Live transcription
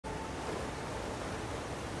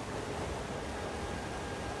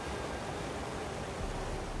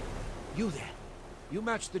You there. You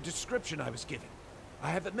matched the description I was given.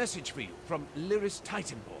 I have a message for you from Lyris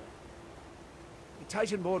Titanborn. The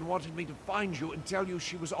Titanborn wanted me to find you and tell you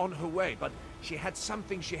she was on her way, but she had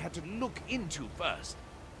something she had to look into first.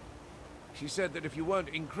 She said that if you weren't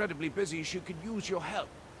incredibly busy, she could use your help.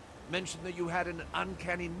 Mentioned that you had an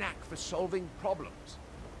uncanny knack for solving problems.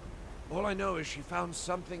 All I know is she found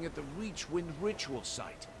something at the Reachwind ritual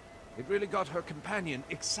site. It really got her companion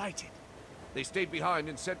excited. They stayed behind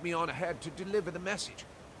and sent me on ahead to deliver the message,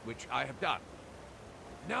 which I have done.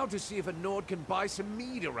 Now to see if a Nord can buy some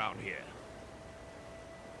mead around here.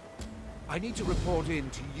 I need to report in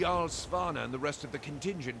to Jarl Svanna and the rest of the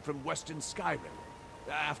contingent from Western Skyrim,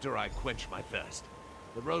 after I quench my thirst.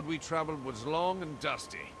 The road we traveled was long and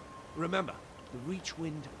dusty. Remember, the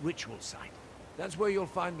Reachwind ritual site. That's where you'll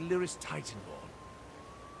find Lyris Titanborn.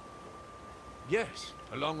 Yes,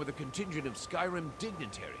 along with a contingent of Skyrim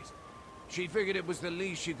dignitaries. She figured it was the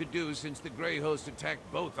least she could do since the Grey Host attacked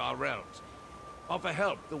both our realms. Offer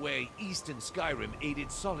help the way Eastern Skyrim aided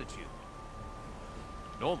Solitude.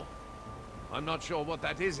 Normal. I'm not sure what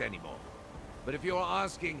that is anymore. But if you're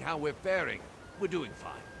asking how we're faring, we're doing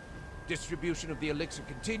fine. Distribution of the elixir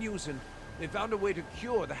continues, and they found a way to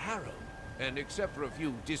cure the Harrow. And except for a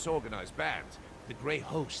few disorganized bands, the Grey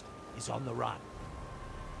Host is on the run.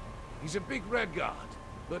 He's a big red guard,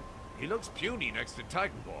 but he looks puny next to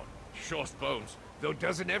Titanborn. Short bones, though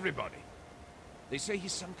doesn't everybody. They say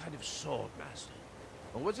he's some kind of sword master.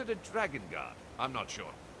 Or was it a dragon guard? I'm not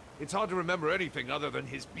sure. It's hard to remember anything other than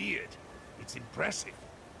his beard. It's impressive.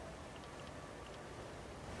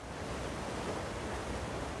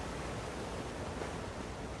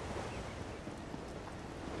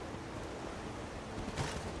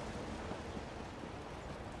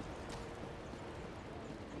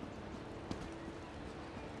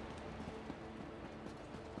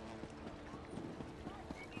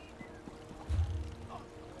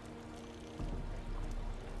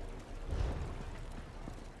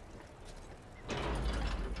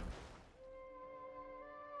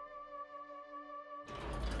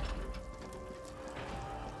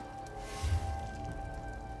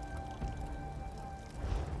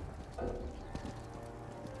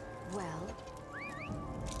 Well,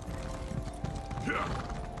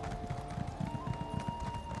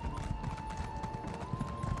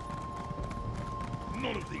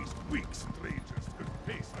 none of these weak strangers could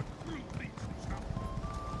face a true leech now.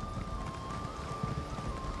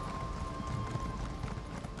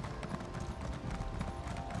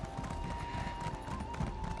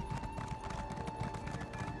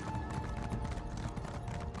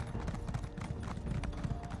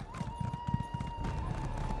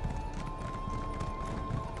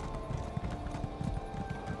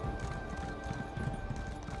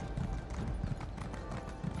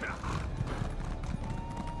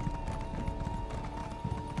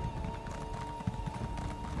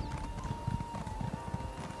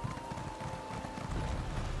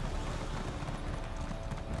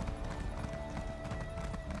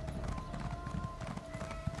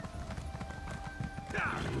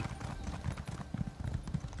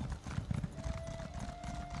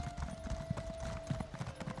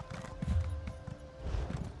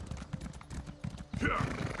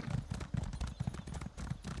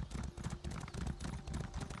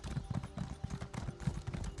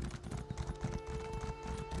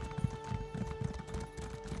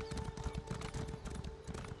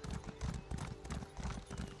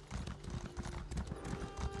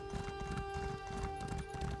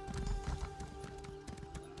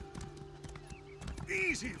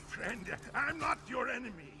 Easy, friend. I'm not your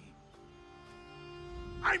enemy.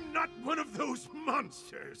 I'm not one of those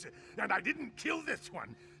monsters. And I didn't kill this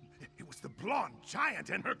one. It was the blonde giant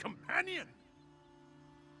and her companion.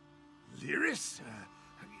 Lyris?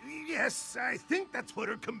 Yes, I think that's what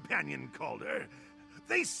her companion called her.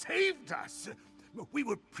 They saved us. We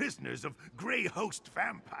were prisoners of Grey Host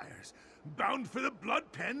vampires. Bound for the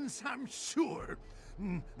blood pens, I'm sure.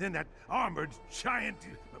 Then that armored giant...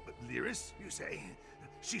 Lyris, you say?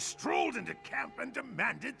 She strolled into camp and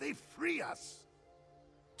demanded they free us.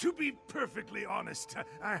 To be perfectly honest,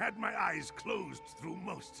 I had my eyes closed through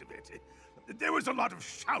most of it. There was a lot of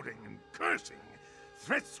shouting and cursing.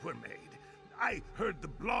 Threats were made. I heard the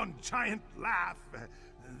blonde giant laugh.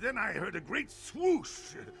 Then I heard a great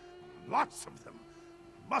swoosh. Lots of them.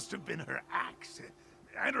 Must have been her axe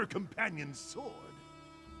and her companion's sword.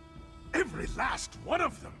 Every last one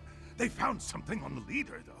of them. They found something on the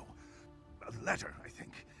leader, though. A letter, I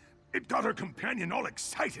think. It got her companion all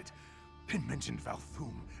excited. It mentioned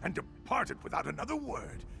Valthum and departed without another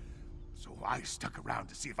word. So I stuck around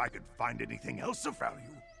to see if I could find anything else of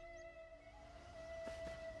value.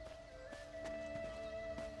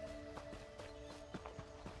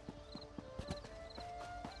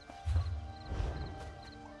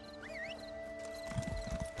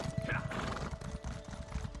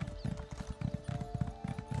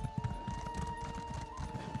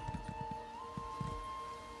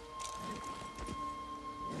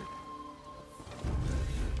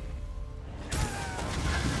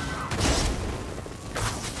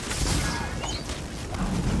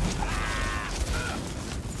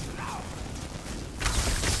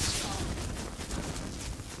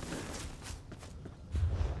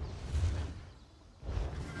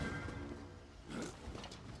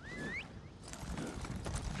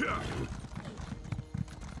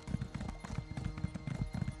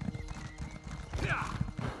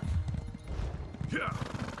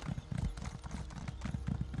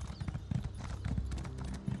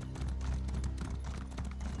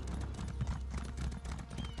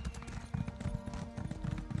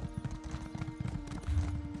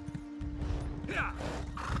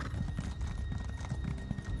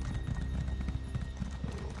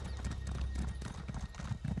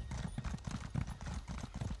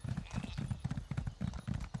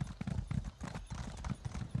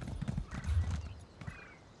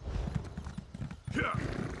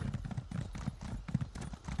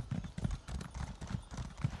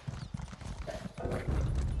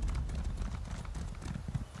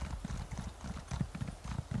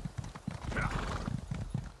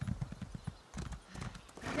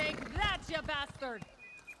 Take that, you bastard!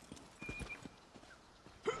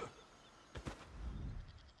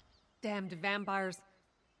 Damned vampires.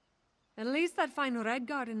 At least that fine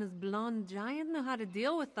Redguard and his blonde giant knew how to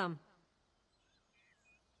deal with them.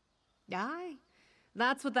 Aye,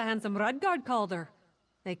 that's what the handsome Redguard called her.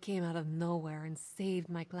 They came out of nowhere and saved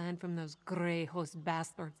my clan from those grey host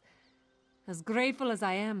bastards. As grateful as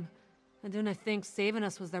I am, I do not think saving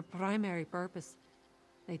us was their primary purpose.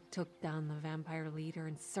 They took down the vampire leader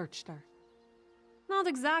and searched her. Not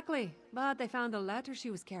exactly, but they found a letter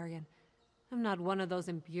she was carrying. I'm not one of those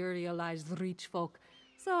imperialized Reach folk,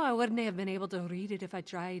 so I wouldn't have been able to read it if I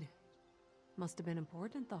tried. Must have been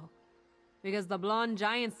important, though, because the blonde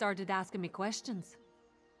giant started asking me questions.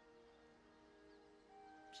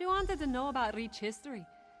 She wanted to know about Reach history.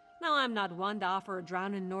 Now, I'm not one to offer a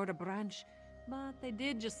drowning nor to branch, but they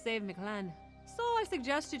did just save my clan. So I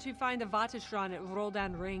suggested you find a Vatishran at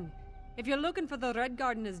Roldan Ring. If you're looking for the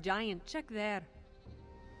Redguard and his giant, check there.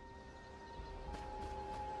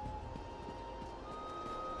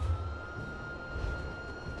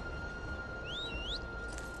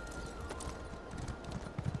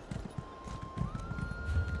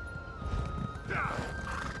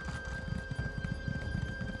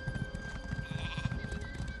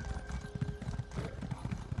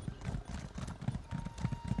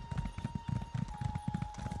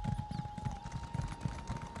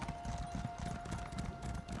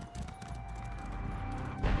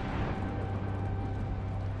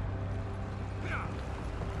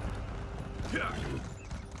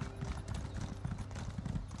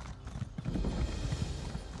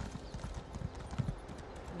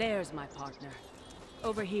 There's my partner.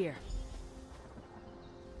 Over here.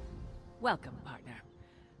 Welcome, partner.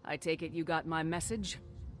 I take it you got my message?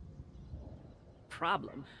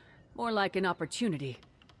 Problem? More like an opportunity.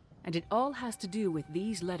 And it all has to do with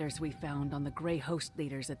these letters we found on the Grey Host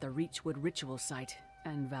leaders at the Reachwood ritual site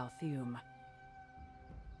and Valthume.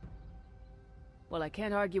 Well, I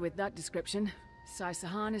can't argue with that description. Sai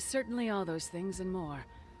Sahan is certainly all those things and more.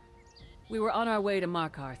 We were on our way to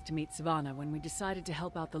Markarth to meet Savannah when we decided to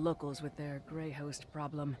help out the locals with their Grey Host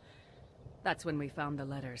problem. That's when we found the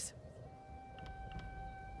letters.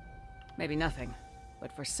 Maybe nothing,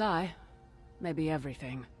 but for Sai, maybe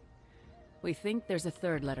everything. We think there's a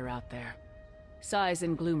third letter out there. Sai's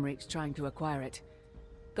in Gloomreach trying to acquire it.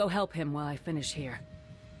 Go help him while I finish here.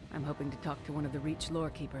 I'm hoping to talk to one of the Reach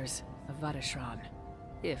lorekeepers, a Vatishran,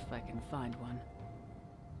 if I can find one.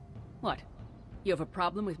 What? You have a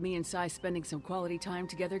problem with me and Sai spending some quality time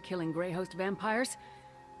together killing Grey Host vampires?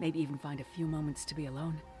 Maybe even find a few moments to be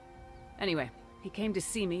alone? Anyway, he came to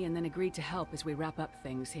see me and then agreed to help as we wrap up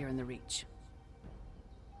things here in the Reach.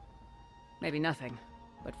 Maybe nothing,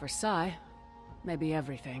 but for Sai, maybe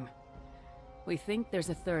everything. We think there's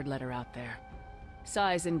a third letter out there.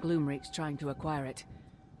 Sai's in Gloomreach trying to acquire it.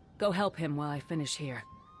 Go help him while I finish here.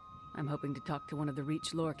 I'm hoping to talk to one of the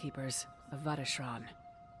Reach lorekeepers, a Vatishran,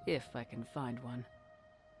 if I can find one.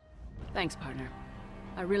 Thanks, partner.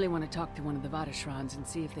 I really want to talk to one of the Vatishrans and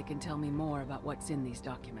see if they can tell me more about what's in these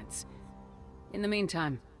documents. In the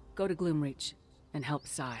meantime, go to Gloomreach and help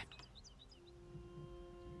Sai.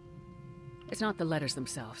 It's not the letters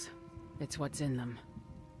themselves, it's what's in them.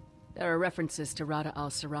 There are references to Rada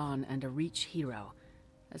al-Saran and a Reach hero,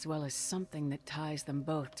 as well as something that ties them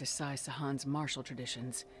both to Sai Sahan's martial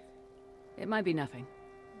traditions. It might be nothing,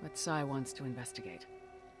 but Sai wants to investigate.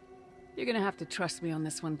 You're gonna have to trust me on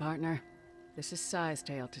this one, partner. This is Sai's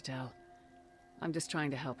tale to tell. I'm just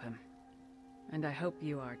trying to help him. And I hope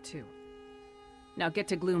you are too. Now get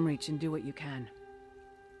to Gloomreach and do what you can.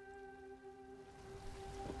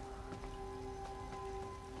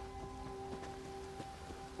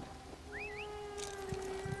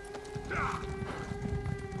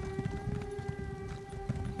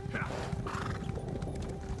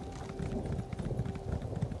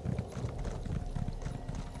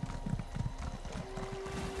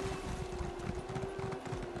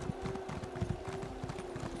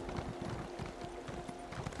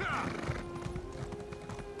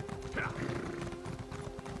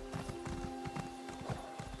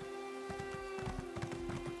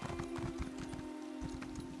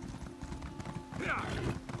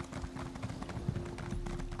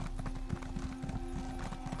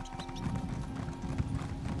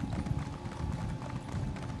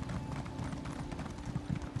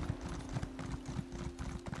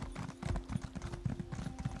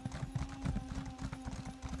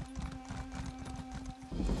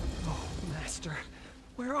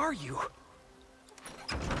 Where are you?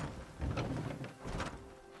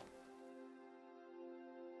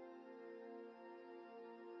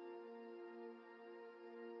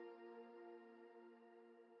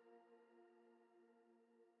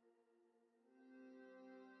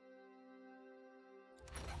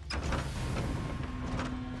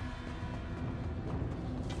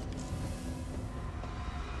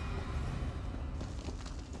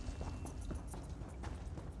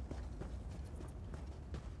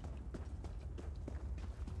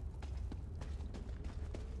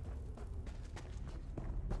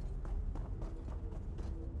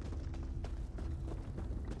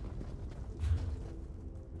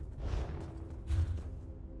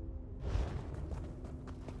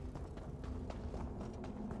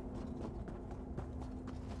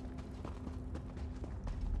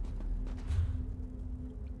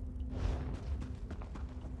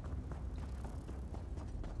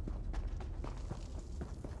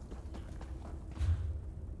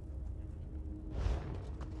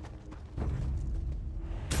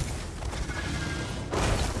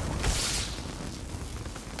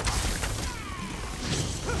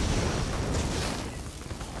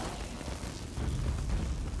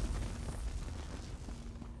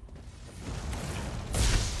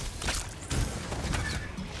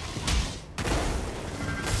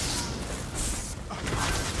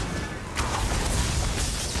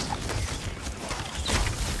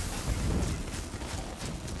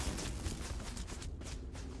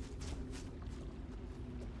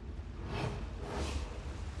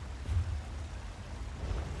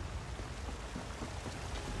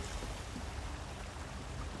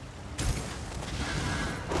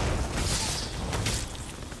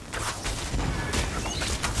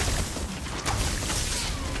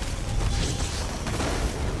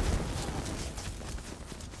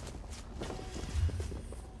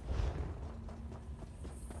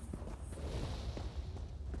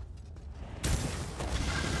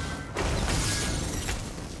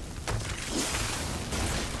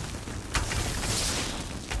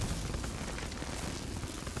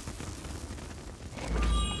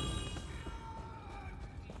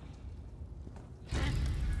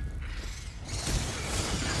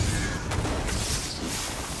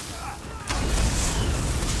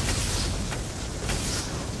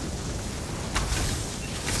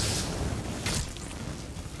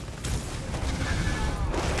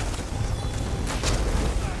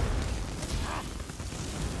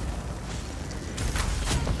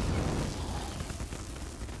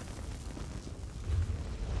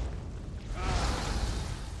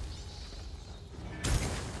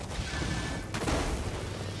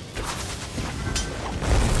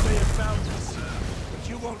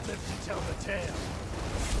 won't live to tell the tale.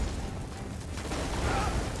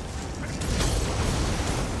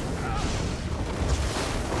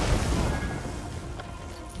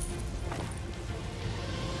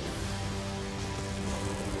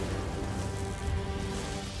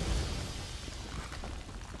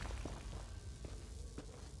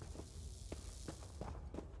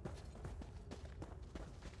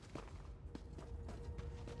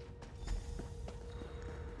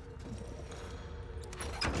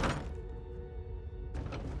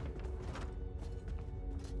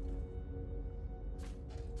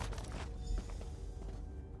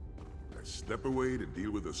 Step away to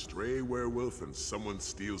deal with a stray werewolf and someone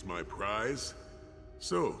steals my prize?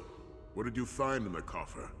 So, what did you find in the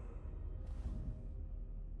coffer?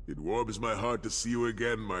 It warms my heart to see you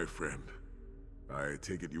again, my friend. I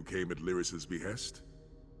take it you came at Lyris's behest?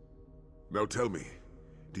 Now tell me,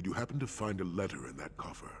 did you happen to find a letter in that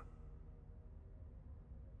coffer?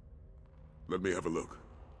 Let me have a look.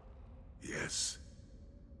 Yes.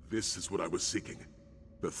 This is what I was seeking.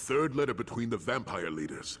 The third letter between the vampire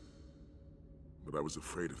leaders. But I was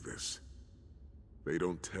afraid of this. They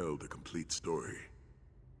don't tell the complete story.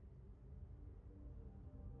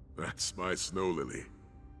 That's my snow lily.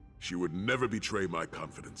 She would never betray my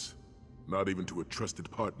confidence. Not even to a trusted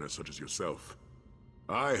partner such as yourself.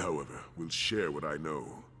 I, however, will share what I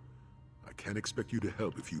know. I can't expect you to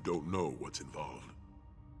help if you don't know what's involved.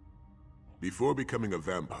 Before becoming a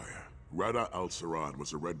vampire, Rada al-Saran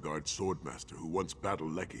was a Redguard swordmaster who once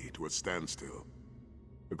battled Leki to a standstill.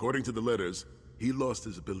 According to the letters, he lost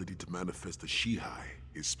his ability to manifest the Shihai,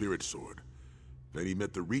 his spirit sword. Then he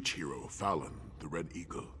met the Reach hero, Fallon, the Red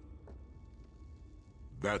Eagle.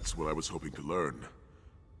 That's what I was hoping to learn,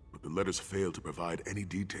 but the letters failed to provide any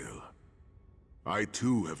detail. I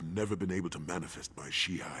too have never been able to manifest my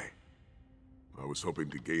Shihai. I was hoping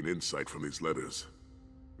to gain insight from these letters.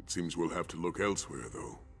 It seems we'll have to look elsewhere,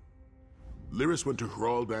 though. Lyris went to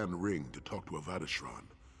Hraldan Ring to talk to Avadashran,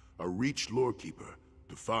 a Reach lorekeeper,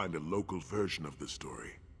 to find a local version of this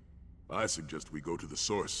story. I suggest we go to the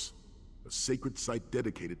source, a sacred site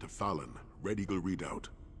dedicated to Fallon, Red Eagle Redoubt.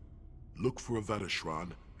 Look for a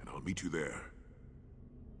Vatashran, and I'll meet you there.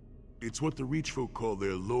 It's what the Reach folk call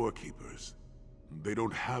their lore keepers. They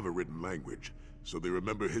don't have a written language, so they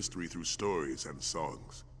remember history through stories and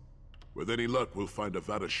songs. With any luck, we'll find a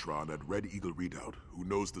Vatashran at Red Eagle Redoubt who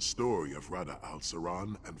knows the story of Rada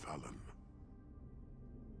al-Saran and Fallon.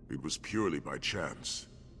 It was purely by chance.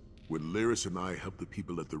 When Lyris and I helped the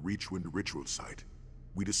people at the Reachwind ritual site,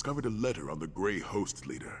 we discovered a letter on the Grey Host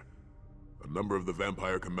leader. A number of the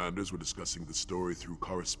vampire commanders were discussing the story through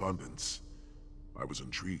correspondence. I was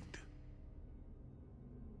intrigued.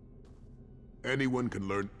 Anyone can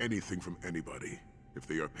learn anything from anybody, if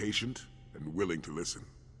they are patient and willing to listen.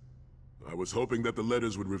 I was hoping that the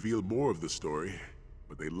letters would reveal more of the story,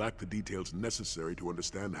 but they lacked the details necessary to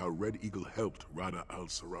understand how Red Eagle helped Rada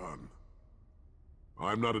al-Saran.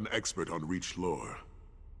 I'm not an expert on Reach lore.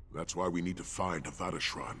 That's why we need to find a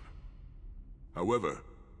Vatashran. However,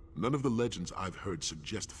 none of the legends I've heard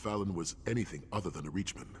suggest Fallon was anything other than a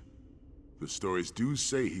Reachman. The stories do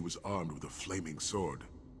say he was armed with a flaming sword.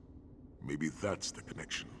 Maybe that's the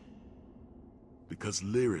connection. Because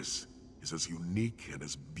Lyris is as unique and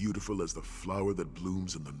as beautiful as the flower that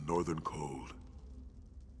blooms in the northern cold.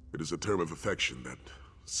 It is a term of affection that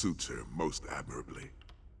suits her most admirably.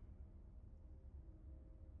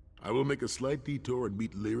 I will make a slight detour and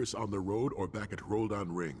meet Lyris on the road or back at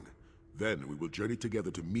Roldan Ring. Then we will journey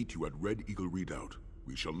together to meet you at Red Eagle Redoubt.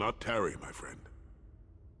 We shall not tarry, my friend.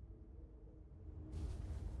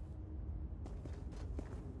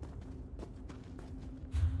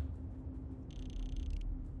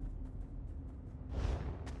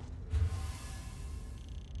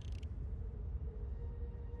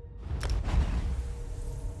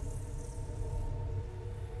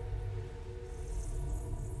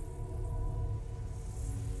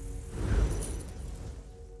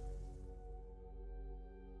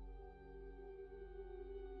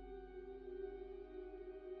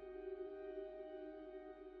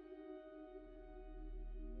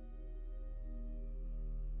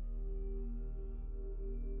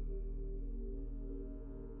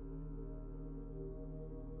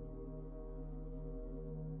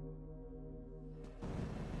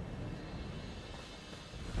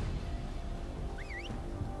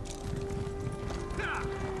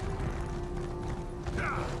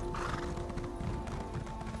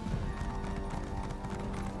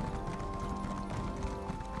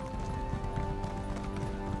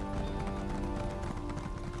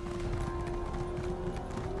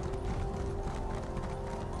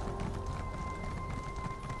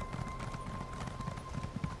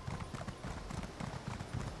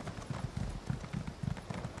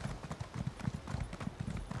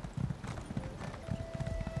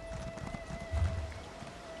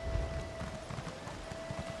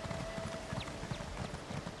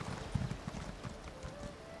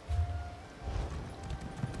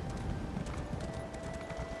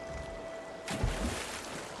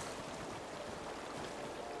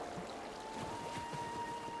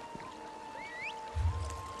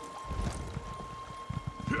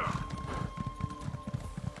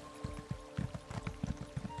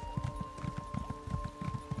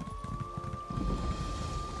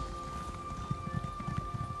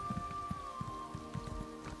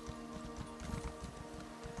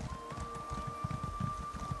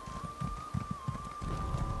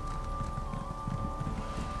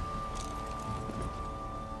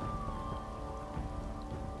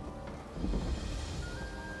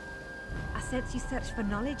 Sense you search for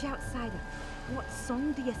knowledge, outsider. What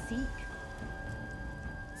song do you seek?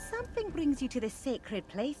 Something brings you to this sacred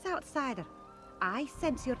place, outsider. I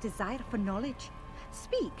sense your desire for knowledge.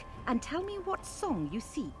 Speak, and tell me what song you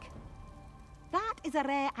seek. That is a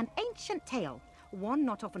rare and ancient tale, one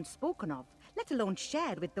not often spoken of, let alone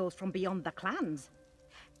shared with those from beyond the clans.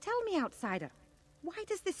 Tell me, outsider, why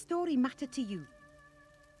does this story matter to you?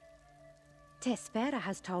 Tespera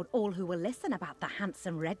has told all who will listen about the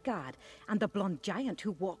handsome Redguard and the blonde giant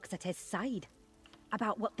who walks at his side.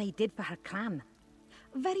 About what they did for her clan.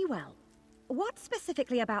 Very well. What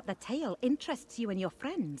specifically about the tale interests you and your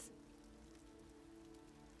friends?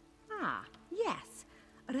 Ah, yes.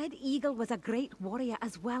 Red Eagle was a great warrior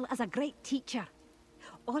as well as a great teacher.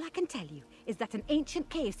 All I can tell you is that an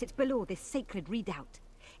ancient cave sits below this sacred redoubt.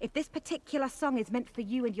 If this particular song is meant for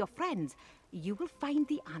you and your friends, you will find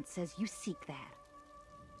the answers you seek there.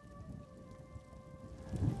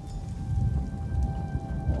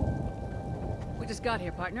 We just got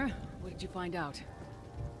here, partner. What did you find out?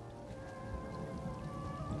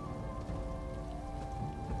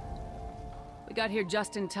 We got here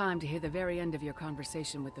just in time to hear the very end of your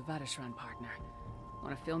conversation with the Vateshran partner.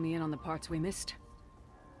 Want to fill me in on the parts we missed?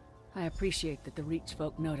 I appreciate that the Reach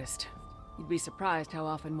folk noticed. You'd be surprised how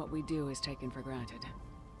often what we do is taken for granted.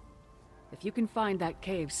 If you can find that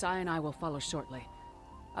cave, Sai and I will follow shortly.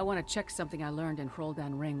 I want to check something I learned in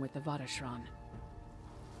Hroldan Ring with the Vateshran.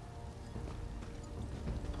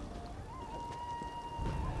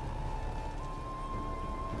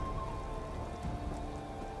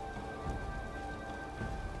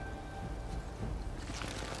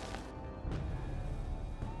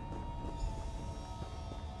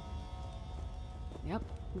 Yep,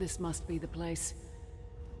 this must be the place.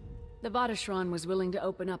 The Vateshran was willing to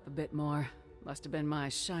open up a bit more. Must have been my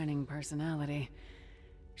shining personality.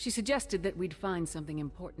 She suggested that we'd find something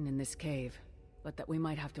important in this cave, but that we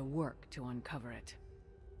might have to work to uncover it.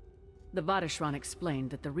 The Vateshran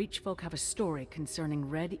explained that the Reach folk have a story concerning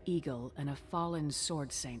Red Eagle and a fallen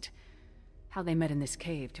sword saint. How they met in this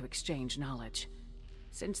cave to exchange knowledge.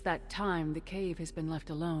 Since that time, the cave has been left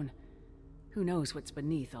alone. Who knows what's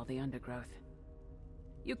beneath all the undergrowth?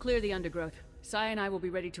 You clear the undergrowth. Sai and I will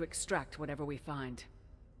be ready to extract whatever we find.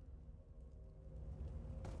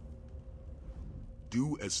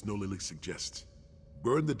 Do as Snow Lily suggests.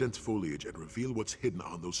 Burn the dense foliage and reveal what's hidden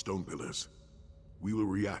on those stone pillars. We will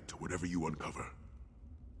react to whatever you uncover.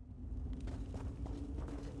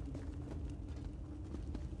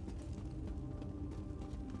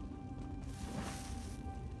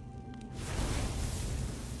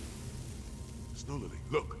 Snow Lily,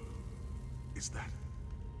 look. Is that...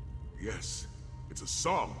 Yes, it's a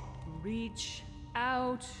song. Reach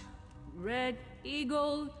out, Red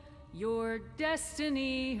Eagle, your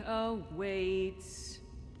destiny awaits.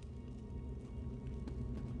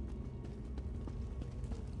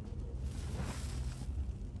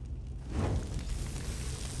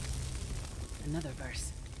 Another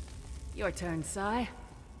verse. Your turn, Sai.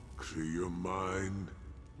 Clear your mind,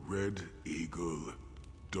 Red Eagle.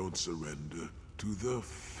 Don't surrender to the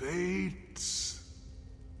fates.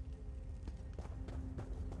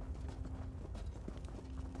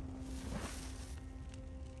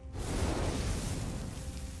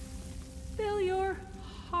 Fill your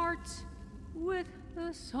heart with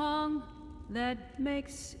a song that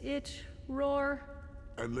makes it roar.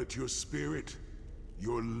 And let your spirit,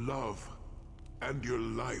 your love, and your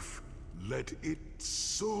life, let it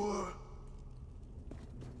soar.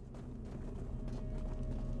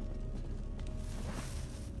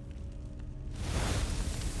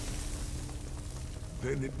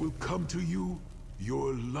 Then it will come to you,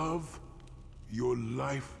 your love, your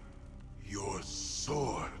life, your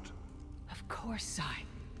sword. Of course, Sai.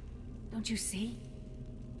 Don't you see?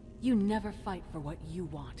 You never fight for what you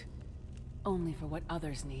want. Only for what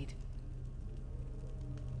others need.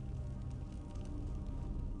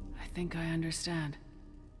 I think I understand.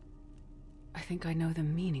 I think I know the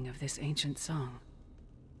meaning of this ancient song.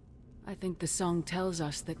 I think the song tells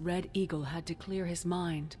us that Red Eagle had to clear his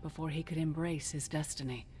mind before he could embrace his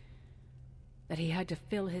destiny. That he had to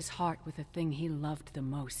fill his heart with the thing he loved the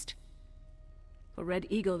most. For Red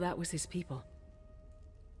Eagle, that was his people.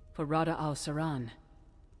 For Rada al-Saran,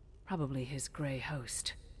 probably his Grey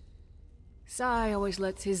Host. Sai always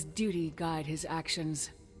lets his duty guide his actions.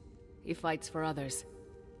 He fights for others,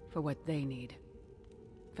 for what they need,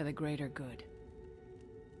 for the greater good.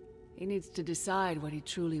 He needs to decide what he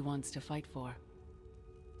truly wants to fight for.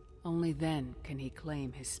 Only then can he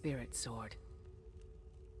claim his spirit sword.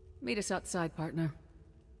 Meet us outside, partner.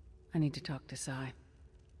 I need to talk to Sai.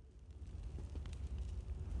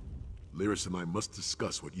 Lyris and I must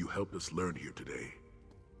discuss what you helped us learn here today.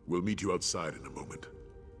 We'll meet you outside in a moment.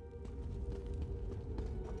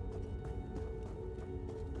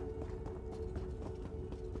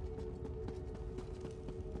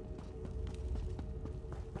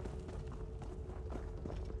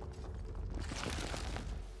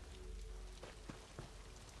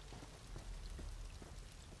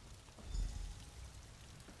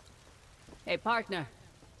 Hey, partner.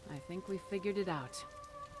 I think we figured it out.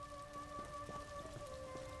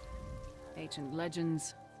 Ancient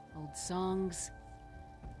legends, old songs.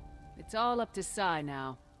 It's all up to Sai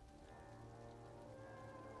now.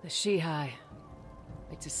 The Shihai.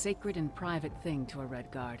 It's a sacred and private thing to a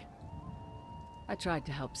Redguard. I tried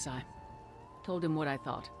to help Sai. Told him what I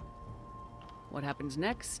thought. What happens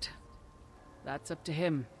next? That's up to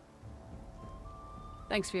him.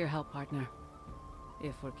 Thanks for your help, partner.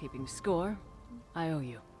 If we're keeping score, I owe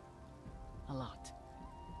you. A lot.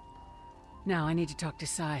 Now I need to talk to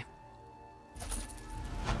Sai.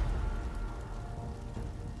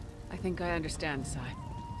 I think I understand, Sai.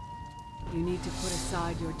 You need to put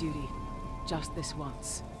aside your duty, just this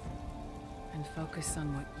once. and focus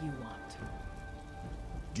on what you want.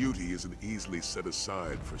 Duty isn't easily set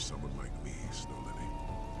aside for someone like me, Snow Lily.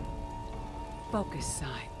 Focus,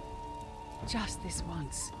 Sai. Just this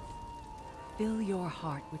once. Fill your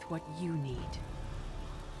heart with what you need.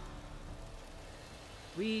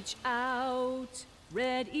 Reach out,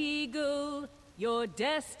 Red Eagle. Your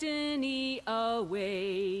destiny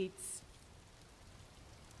awaits.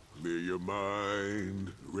 Clear your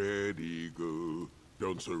mind, Red Eagle.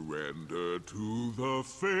 Don't surrender to the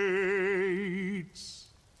fates.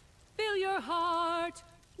 Fill your heart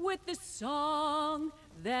with the song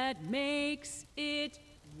that makes it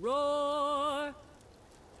roar.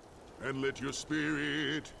 And let your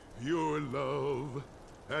spirit, your love,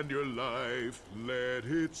 and your life, let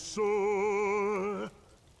it soar.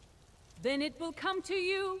 Then it will come to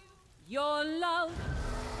you, your love,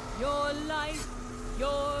 your life,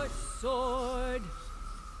 your sword.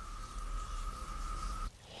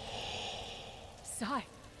 Sai,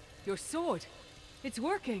 your sword. It's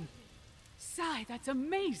working. Sai, that's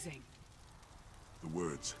amazing. The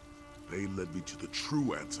words, they led me to the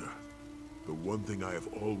true answer. The one thing I have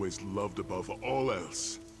always loved above all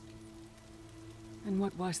else. And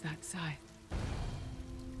what was that, Sai?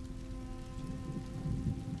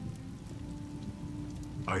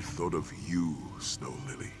 I thought of you, Snow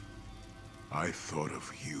Lily. I thought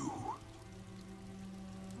of you.